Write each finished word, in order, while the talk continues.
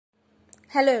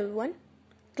Hello everyone,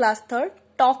 class 3rd,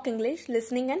 talk English,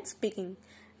 listening and speaking.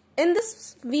 In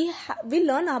this we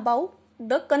learn about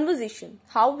the conversation,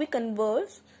 how we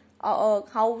converse,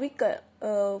 how we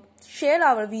share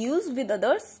our views with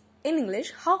others in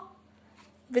English, how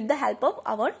with the help of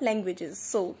our languages.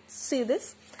 So see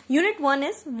this. Unit 1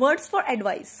 is words for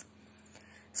advice.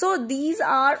 So these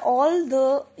are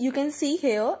all you can see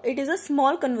here. It is a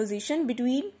small conversation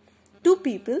between two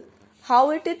people. How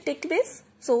it take place?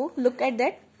 So look at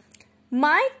that.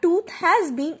 My tooth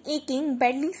has been aching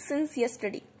badly since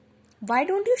yesterday. Why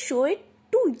don't you show it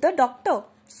to the doctor?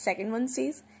 Second one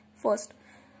says, first,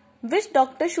 which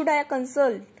doctor should I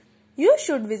consult? You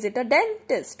should visit a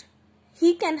dentist.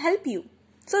 He can help you.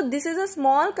 So this is a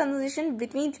small conversation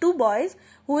between two boys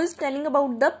who is telling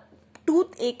about the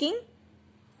tooth aching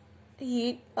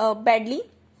badly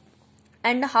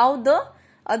and how the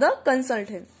other consult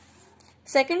him.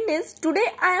 Second is, today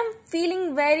I am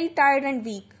feeling very tired and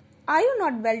weak. Are you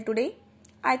not well today?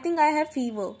 I think I have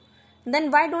fever.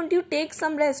 Then why don't you take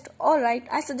some rest? Alright,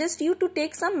 I suggest you to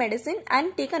take some medicine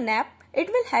and take a nap. It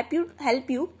will help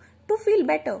you to feel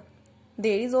better.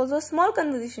 There is also a small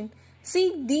conversation.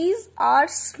 See, these are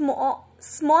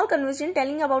small conversation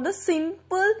telling about the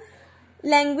simple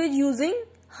language using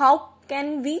how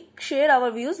can we share our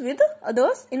views with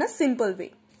others in a simple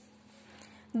way.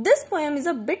 This poem is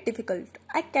a bit difficult.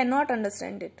 I cannot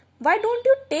understand it. Why don't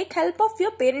you take help of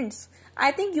your parents?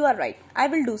 I think you are right. I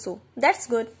will do so. That's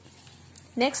good.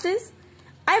 Next is,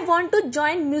 I want to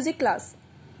join music class.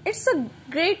 It's a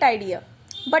great idea,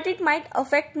 but it might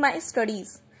affect my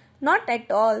studies. Not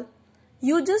at all.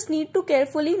 You just need to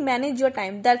carefully manage your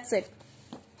time. That's it.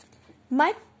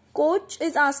 My coach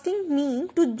is asking me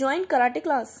to join karate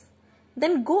class.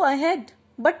 Then go ahead.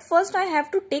 But first I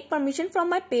have to take permission from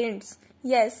my parents.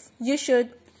 Yes, you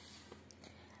should.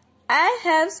 I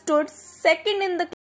have stood second in the